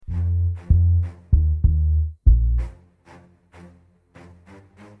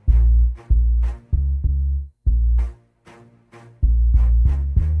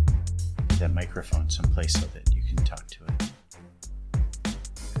microphone someplace so that you can talk to it.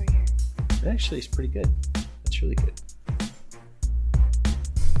 Over here. It actually is pretty good. That's really good.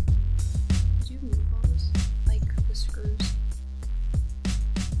 Did you move all this? Like the screws?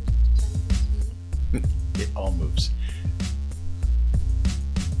 It all moves.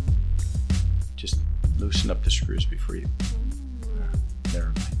 Just loosen up the screws before you... Never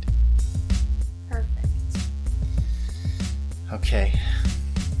mind. Perfect. Okay.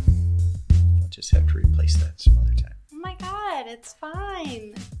 I'll just have to replace that some other time. Oh my god, it's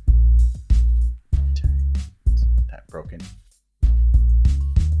fine. That broken.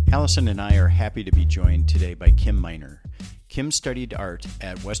 Allison and I are happy to be joined today by Kim Miner. Kim studied art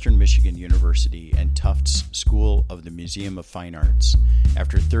at Western Michigan University and Tufts School of the Museum of Fine Arts.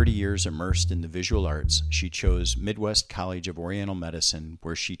 After 30 years immersed in the visual arts, she chose Midwest College of Oriental Medicine,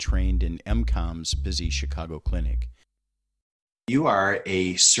 where she trained in MCOM's busy Chicago clinic. You are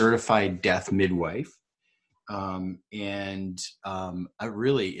a certified death midwife, and I'm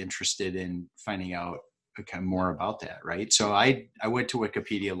really interested in finding out kind of more about that, right? So I went to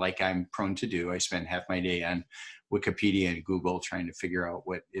Wikipedia like I'm prone to do. I spend half my day on Wikipedia and Google trying to figure out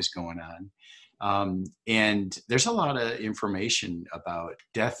what is going on. And there's a lot of information about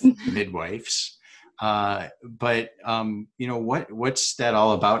death midwives. But what's that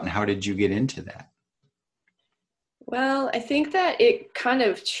all about and how did you get into that? Well, I think that it kind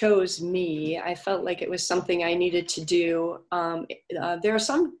of chose me. I felt like it was something I needed to do. There are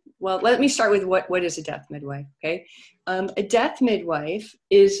some, well, let me start with what is a death midwife, okay? A death midwife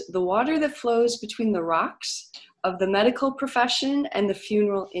is the water that flows between the rocks of the medical profession and the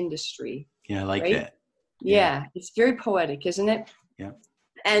funeral industry. Yeah, I like right? that. Yeah, it's very poetic, isn't it? Yeah.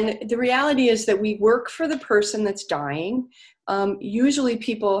 And the reality is that we work for the person that's dying. Usually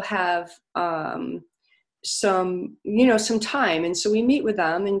people have some time. And so we meet with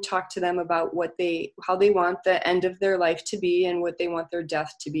them and talk to them about how they want the end of their life to be and what they want their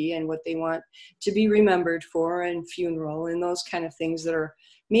death to be and what they want to be remembered for and funeral and those kind of things that are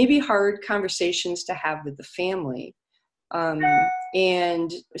maybe hard conversations to have with the family.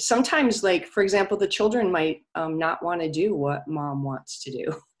 And sometimes, like, for example, the children might not want to do what mom wants to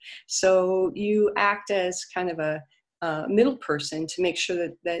do. So you act as kind of a middle person to make sure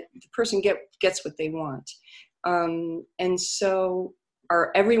that the person gets what they want. And so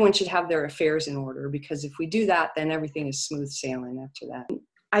everyone should have their affairs in order, because if we do that, then everything is smooth sailing after that.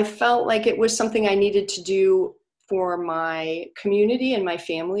 I felt like it was something I needed to do for my community and my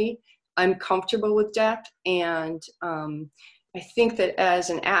family. I'm comfortable with death, and I think that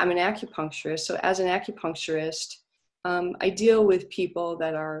I'm an acupuncturist. So as an acupuncturist, I deal with people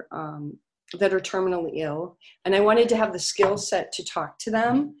that are terminally ill, and I wanted to have the skill set to talk to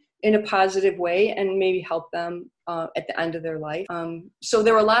them in a positive way and maybe help them at the end of their life. So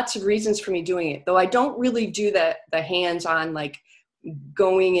there were lots of reasons for me doing it, though I don't really do the hands-on, like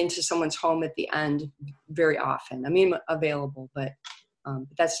going into someone's home at the end very often. I mean, available, but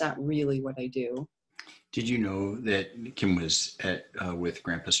that's not really what I do. Did you know that Kim was with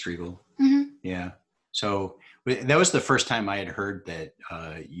Grandpa Striegel? Mm-hmm. Yeah. So that was the first time I had heard that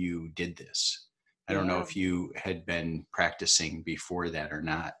you did this. I don't know if you had been practicing before that or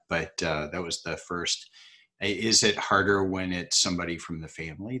not, but that was the first. Is it harder when it's somebody from the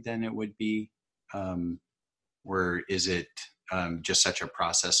family than it would be? Or is it just such a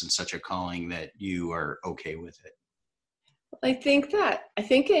process and such a calling that you are okay with it? I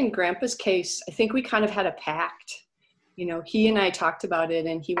think in Grandpa's case, I think we kind of had a pact. He and I talked about it,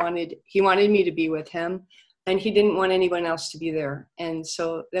 and he wanted me to be with him, and he didn't want anyone else to be there. And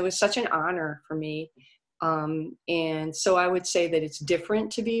so that was such an honor for me. And so I would say that it's different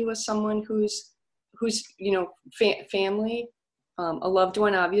to be with someone who's family. A loved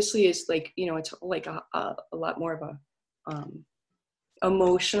one obviously is like, it's like a lot more of a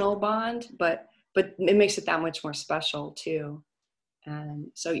emotional bond, but it makes it that much more special too. And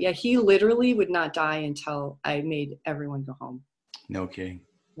so, yeah, he literally would not die until I made everyone go home. No kidding.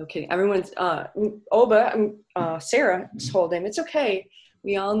 No kidding. Everyone's, Oba, Sarah told him, it's okay.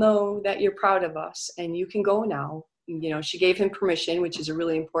 We all know that you're proud of us and you can go now. She gave him permission, which is a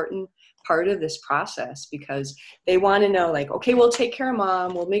really important part of this process, because they want to know, like, okay, we'll take care of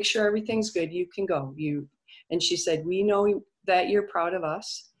mom. We'll make sure everything's good. You can go. And she said, we know that you're proud of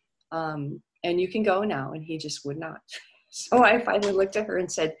us. And you can go now. And he just would not. So I finally looked at her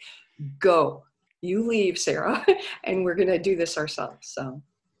and said, go, you leave, Sarah, and we're going to do this ourselves. So.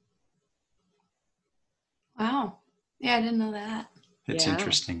 Wow. Yeah, I didn't know that. It's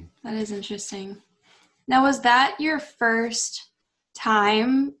interesting. That is interesting. Now, was that your first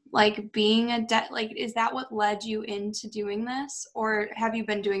time, like, being like, is that what led you into doing this? Or have you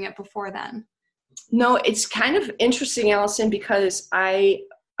been doing it before then? No, it's kind of interesting, Allison, because I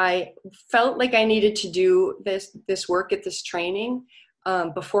felt like I needed to do this work at this training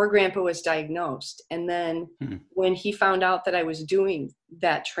before Grandpa was diagnosed. And then when he found out that I was doing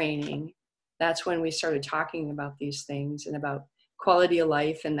that training, that's when we started talking about these things and about quality of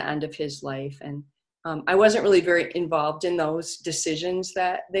life and the end of his life. And I wasn't really very involved in those decisions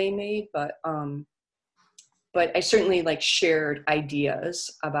that they made, but I certainly like shared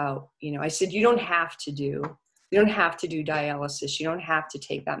ideas about, I said, you don't have to do dialysis. You don't have to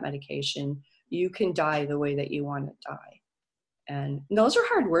take that medication. You can die the way that you want to die. And those are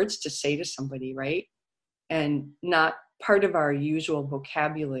hard words to say to somebody, right? And not part of our usual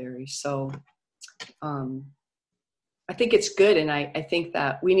vocabulary. So I think it's good. And I think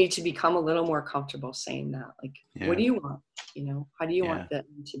that we need to become a little more comfortable saying that. Like, what do you want? How do you want that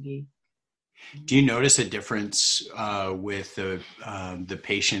to be? Do you notice a difference with the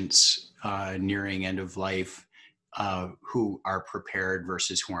patients nearing end of life who are prepared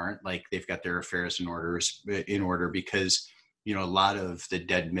versus who aren't? Like they've got their affairs in order because a lot of the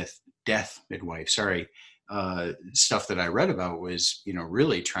death midwife, stuff that I read about was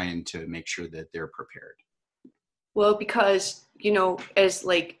really trying to make sure that they're prepared. Well, because as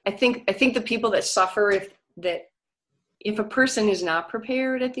like I think the people that suffer if a person is not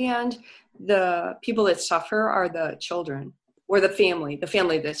prepared at the end, the people that suffer are the children or the family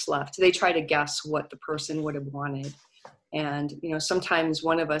that's left. They try to guess what the person would have wanted. And, sometimes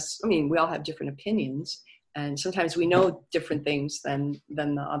one of us, we all have different opinions, and sometimes we know different things than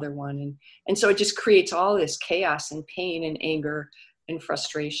the other one. And so it just creates all this chaos and pain and anger and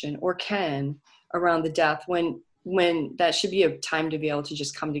frustration around the death when that should be a time to be able to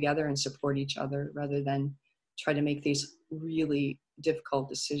just come together and support each other rather than try to make these really difficult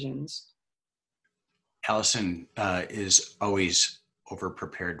decisions. Allison is always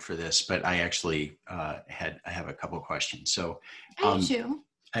over-prepared for this, but I actually I have a couple of questions. So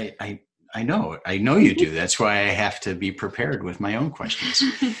I know you do. That's why I have to be prepared with my own questions.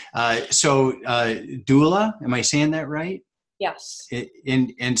 So doula, am I saying that right? Yes.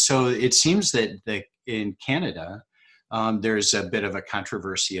 And so it seems that in Canada, there's a bit of a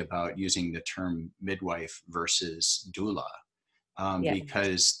controversy about using the term midwife versus doula.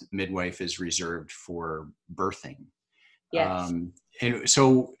 Because midwife is reserved for birthing. Yes. And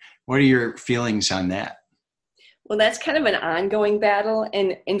so what are your feelings on that? Well, that's kind of an ongoing battle.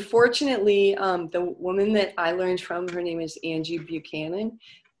 And unfortunately, the woman that I learned from, her name is Angie Buchanan.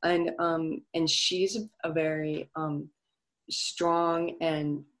 And she's a very strong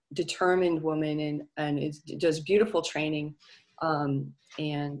and determined woman and does beautiful training.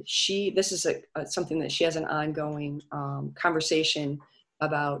 And this is something that she has an ongoing conversation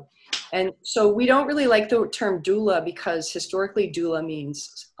about. And so we don't really like the term doula because historically doula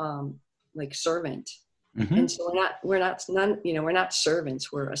means like servant. Mm-hmm. And so we're not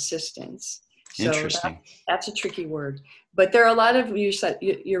servants, we're assistants. So interesting. That's a tricky word. But there are a lot of,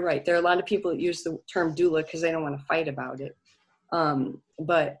 you're right, there are a lot of people that use the term doula because they don't want to fight about it.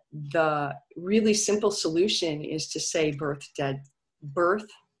 But the really simple solution is to say birth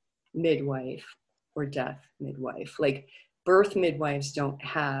midwife or death midwife. Like birth midwives they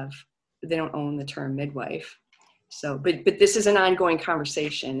don't own the term midwife. So, but this is an ongoing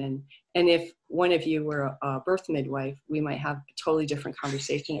conversation. And if one of you were a birth midwife, we might have a totally different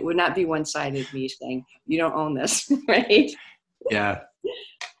conversation. It would not be one-sided, me saying, you don't own this, right? Yeah.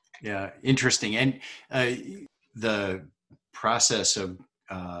 Interesting. And the process of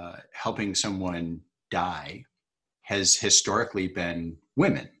helping someone die has historically been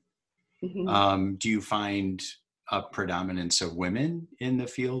women. Mm-hmm. Do you find a predominance of women in the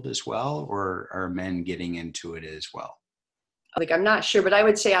field as well, or are men getting into it as well? Like, I'm not sure, but I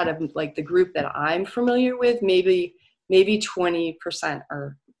would say out of like the group that I'm familiar with, maybe 20%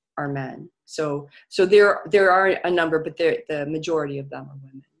 are men. So there are a number, but the majority of them are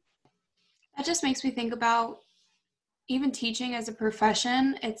women. That just makes me think about even teaching as a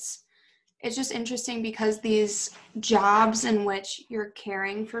profession. It's just interesting because these jobs in which you're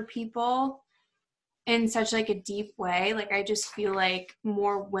caring for people in such like a deep way, like I just feel like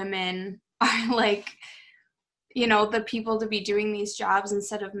more women are like, the people to be doing these jobs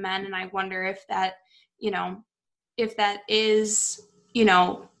instead of men. And I wonder if that is,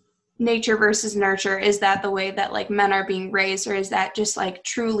 nature versus nurture. Is that the way that like men are being raised, or is that just like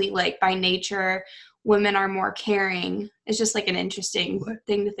truly like by nature women are more caring? It's just like an interesting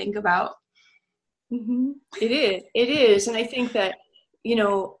thing to think about. Mm-hmm. It is. And I think that,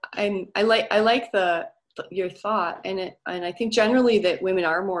 I like your thought, and I think generally that women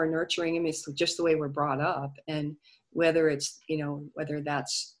are more nurturing. I mean, it's just the way we're brought up, and whether it's, whether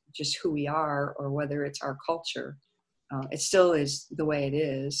that's just who we are or whether it's our culture. It still is the way it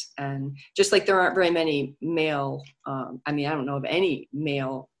is. And just like there aren't very many male, I don't know of any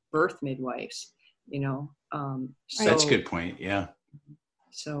male birth midwives, so That's a good point. Yeah.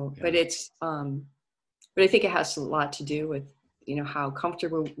 So, Yeah. but but I think it has a lot to do with, how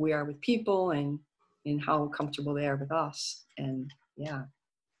comfortable we are with people and how comfortable they are with us. And yeah,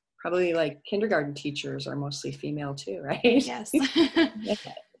 probably like kindergarten teachers are mostly female too, right? Yes. Yeah.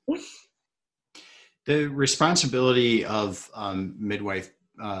 The responsibility of midwife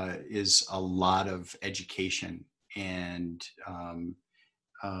is a lot of education and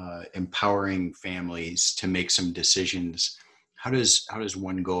empowering families to make some decisions. How does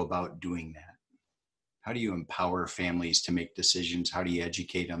one go about doing that? How do you empower families to make decisions? How do you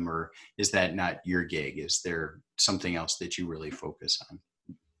educate them? Or is that not your gig? Is there something else that you really focus on?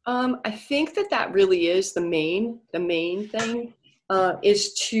 I think that really is the main thing,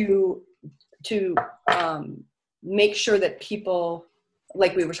 is to make sure that people,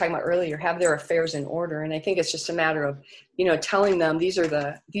 like we were talking about earlier, have their affairs in order. And I think it's just a matter of, telling them these are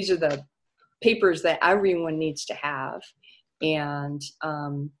the papers that everyone needs to have. And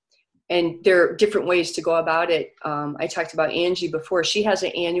there are different ways to go about it. I talked about Angie before. She has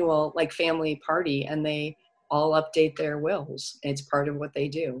an annual family party, and they all update their wills. It's part of what they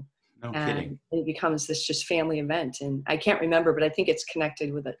do. No and kidding. it becomes this just family event. And I can't remember, but I think it's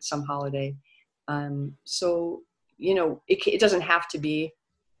connected with some holiday. So, it doesn't have to be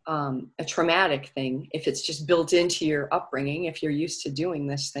a traumatic thing if it's just built into your upbringing, if you're used to doing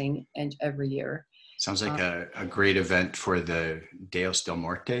this thing and every year. Sounds like a great event for the Deus del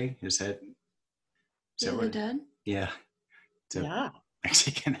Morte. Is that The dead? Yeah. It's a Yeah.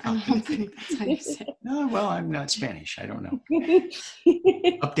 Mexican I don't holiday. think that's how you say it. No, well, I'm not Spanish. I don't know.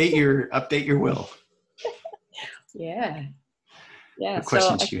 Update your will. Yeah. Yeah. What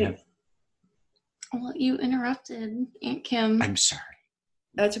questions do you have? Well, you interrupted Aunt Kim. I'm sorry.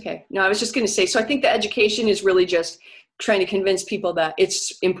 That's okay. No, I was just going to say, so I think the education is really just trying to convince people that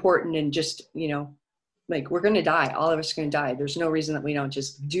it's important, and just, we're going to die. All of us are going to die. There's no reason that we don't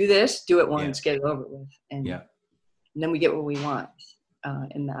just do it once, get it over with. And then we get what we want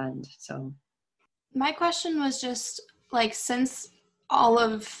in the end. So My question was just since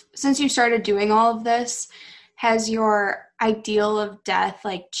you started doing all of this, has your ideal of death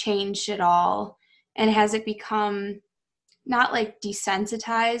changed at all? And has it become not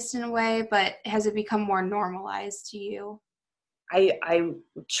desensitized in a way, but has it become more normalized to you? I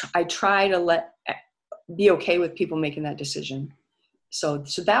try to be okay with people making that decision. So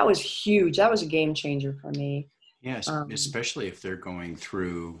that was huge. That was a game changer for me. Yes, especially if they're going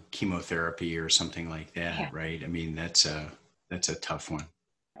through chemotherapy or something like that, right? I mean, that's a tough one.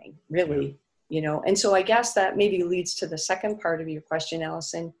 Really, and so I guess that maybe leads to the second part of your question,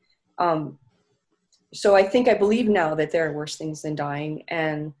 Allison. So I believe now that there are worse things than dying,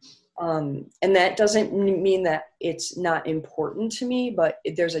 and that doesn't mean that it's not important to me, but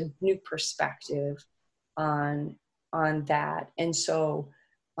there's a new perspective on that. And so,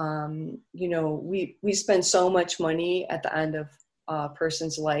 we spend so much money at the end of a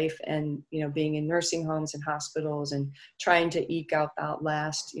person's life, and, being in nursing homes and hospitals and trying to eke out that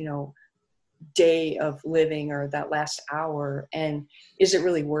last, day of living or that last hour. And is it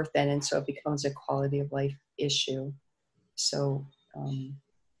really worth it? And so it becomes a quality of life issue. So, I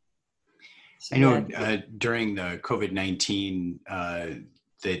know during the COVID-19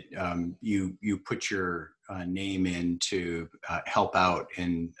 that you put your name in to help out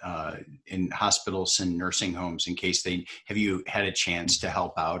in hospitals and nursing homes in case have you had a chance to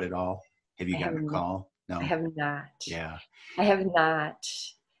help out at all? Have you gotten a call? No, I have not. Yeah. I have not.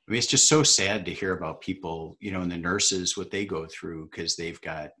 I mean, it's just so sad to hear about people, and the nurses, what they go through, because they've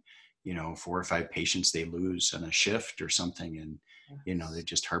got, 4 or 5 patients they lose on a shift or something. And, they're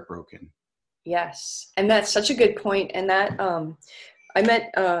just heartbroken. Yes. And that's such a good point. And that,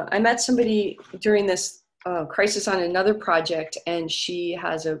 I met somebody during this crisis on another project, and she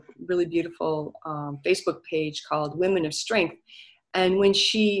has a really beautiful Facebook page called Women of Strength. And when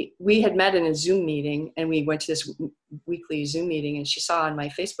we had met in a Zoom meeting, and we went to this weekly Zoom meeting, and she saw on my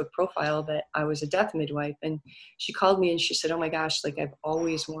Facebook profile that I was a death midwife, and she called me and she said, "Oh my gosh, I've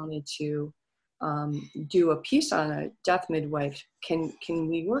always wanted to do a piece on a death midwife. Can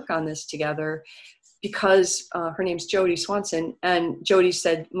we work on this together?" Because her name's Jody Swanson, and Jody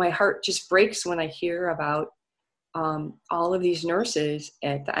said, "My heart just breaks when I hear about all of these nurses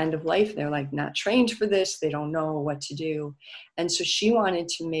at the end of life. They're not trained for this. They don't know what to do." And so she wanted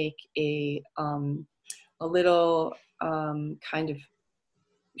to make a little kind of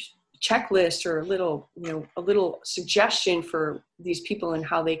checklist or a little suggestion for these people and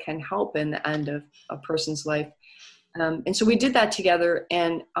how they can help in the end of a person's life. And so we did that together,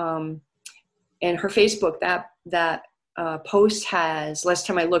 and her Facebook, that post has, last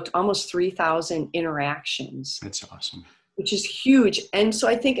time I looked, almost 3,000 interactions. That's awesome. Which is huge. And so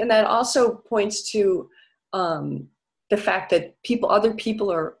I think, and that also points to the fact that other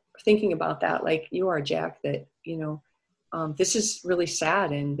people are thinking about that, like you are, Jack, that, this is really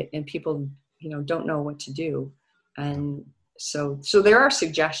sad, and people, don't know what to do. And so there are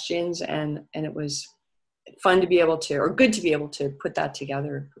suggestions, and it was fun to be able to, or good to be able to put that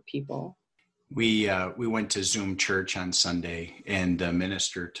together for people. We went to Zoom church on Sunday, and the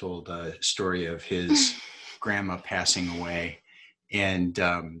minister told a story of his grandma passing away, and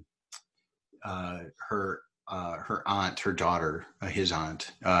her aunt, her daughter, his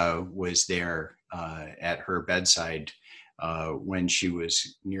aunt, was there at her bedside when she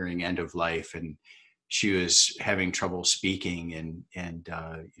was nearing end of life, and she was having trouble speaking, and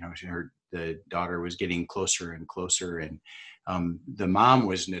the daughter was getting closer and closer, and the mom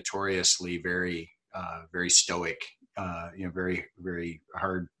was notoriously very stoic, very, very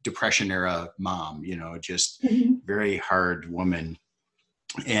hard Depression era mom, just very hard woman,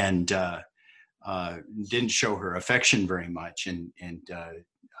 and didn't show her affection very much. And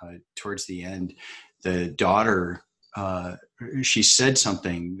towards the end, the daughter, she said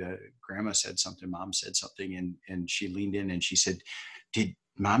something, the grandma said something, mom said something, and she leaned in and she said,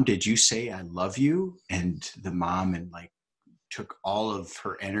 Mom, did you say I love you? And the mom, and like, took all of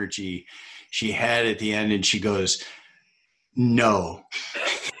her energy she had at the end, and she goes, no.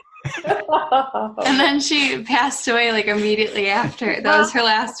 And then she passed away like immediately after. That was her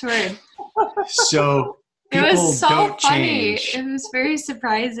last word. So it was so don't funny. change. It was very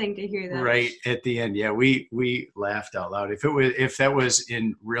surprising to hear that. Right at the end. Yeah, we laughed out loud. If that was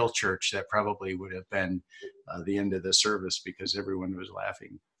in real church, that probably would have been the end of the service, because everyone was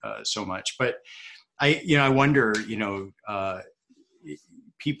laughing so much. But I wonder,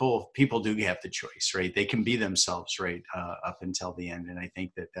 people do have the choice, right? They can be themselves, right, up until the end. And I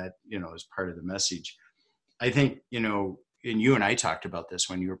think that is part of the message. I think, and you and I talked about this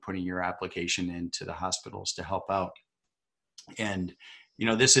when you were putting your application into the hospitals to help out. And,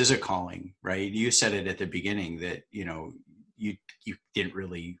 this is a calling, right? You said it at the beginning that, you didn't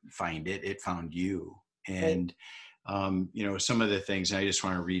really find it. It found you. And, some of the things, and I just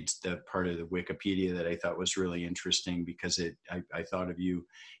want to read the part of the Wikipedia that I thought was really interesting, because I thought of you,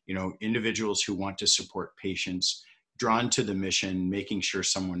 individuals who want to support patients, drawn to the mission, making sure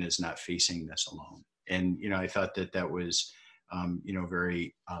someone is not facing this alone. And, I thought that was,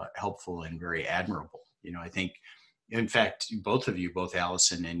 very helpful and very admirable. I think, in fact, both of you, both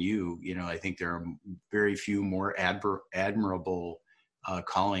Allison and you, I think there are very few more admirable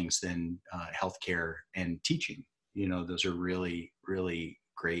callings than healthcare and teaching. Those are really, really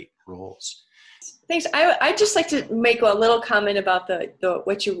great roles. Thanks. I'd just like to make a little comment about the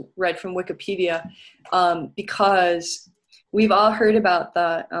what you read from Wikipedia, because we've all heard about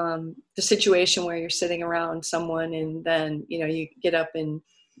the situation where you're sitting around someone, and then you get up and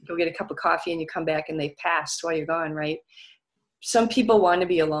go get a cup of coffee, and you come back and they've passed while you're gone, right? Some people want to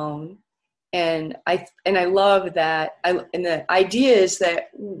be alone, and I love that. And the idea is that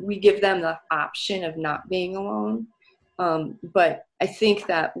we give them the option of not being alone. But I think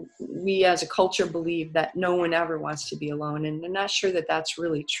that we as a culture believe that no one ever wants to be alone. And I'm not sure that that's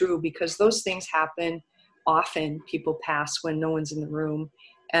really true, because those things happen often. People pass when no one's in the room.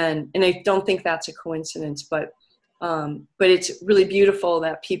 And I don't think that's a coincidence, but it's really beautiful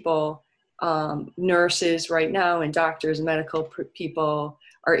that people, nurses right now, and doctors and medical people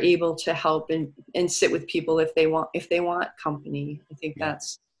are able to help and sit with people if they want company. I think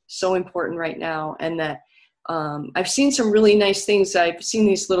that's so important right now. And that, I've seen some really nice things. I've seen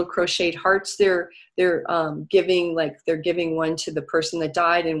these little crocheted hearts. They're giving one to the person that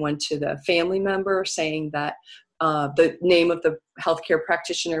died and one to the family member, saying that the name of the healthcare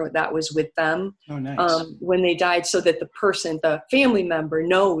practitioner that was with them when they died, so that the family member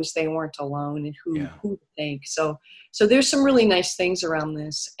knows they weren't alone and who to thank. So there's some really nice things around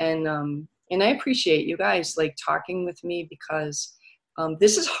this, and I appreciate you guys talking with me, because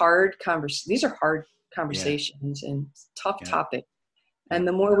this is hard these are hard conversations and tough topic. And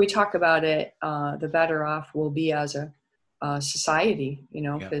the more we talk about it, the better off we'll be as a society,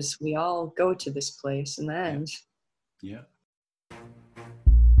 because we all go to this place in the end. Yeah.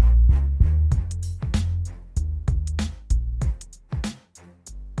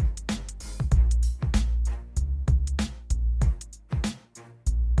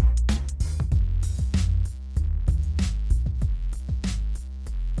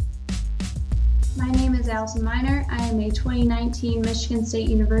 Allison Miner. I am a 2019 Michigan State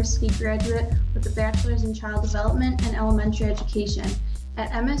University graduate with a bachelor's in child development and elementary education.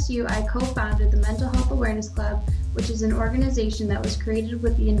 At MSU, I co-founded the Mental Health Awareness Club, which is an organization that was created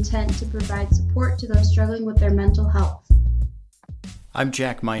with the intent to provide support to those struggling with their mental health. I'm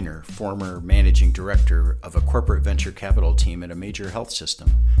Jack Miner, former managing director of a corporate venture capital team at a major health system.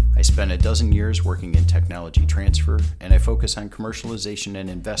 I spent a dozen years working in technology transfer, and I focus on commercialization and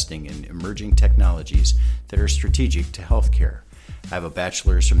investing in emerging technologies that are strategic to healthcare. I have a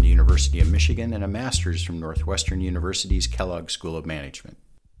bachelor's from the University of Michigan and a master's from Northwestern University's Kellogg School of Management.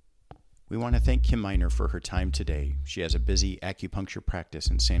 We want to thank Kim Miner for her time today. She has a busy acupuncture practice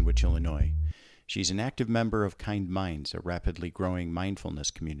in Sandwich, Illinois. She's an active member of Kind Minds, a rapidly growing mindfulness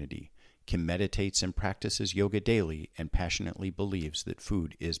community. Kim meditates and practices yoga daily and passionately believes that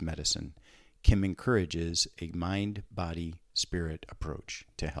food is medicine. Kim encourages a mind, body, spirit approach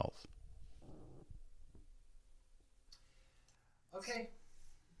to health. Okay.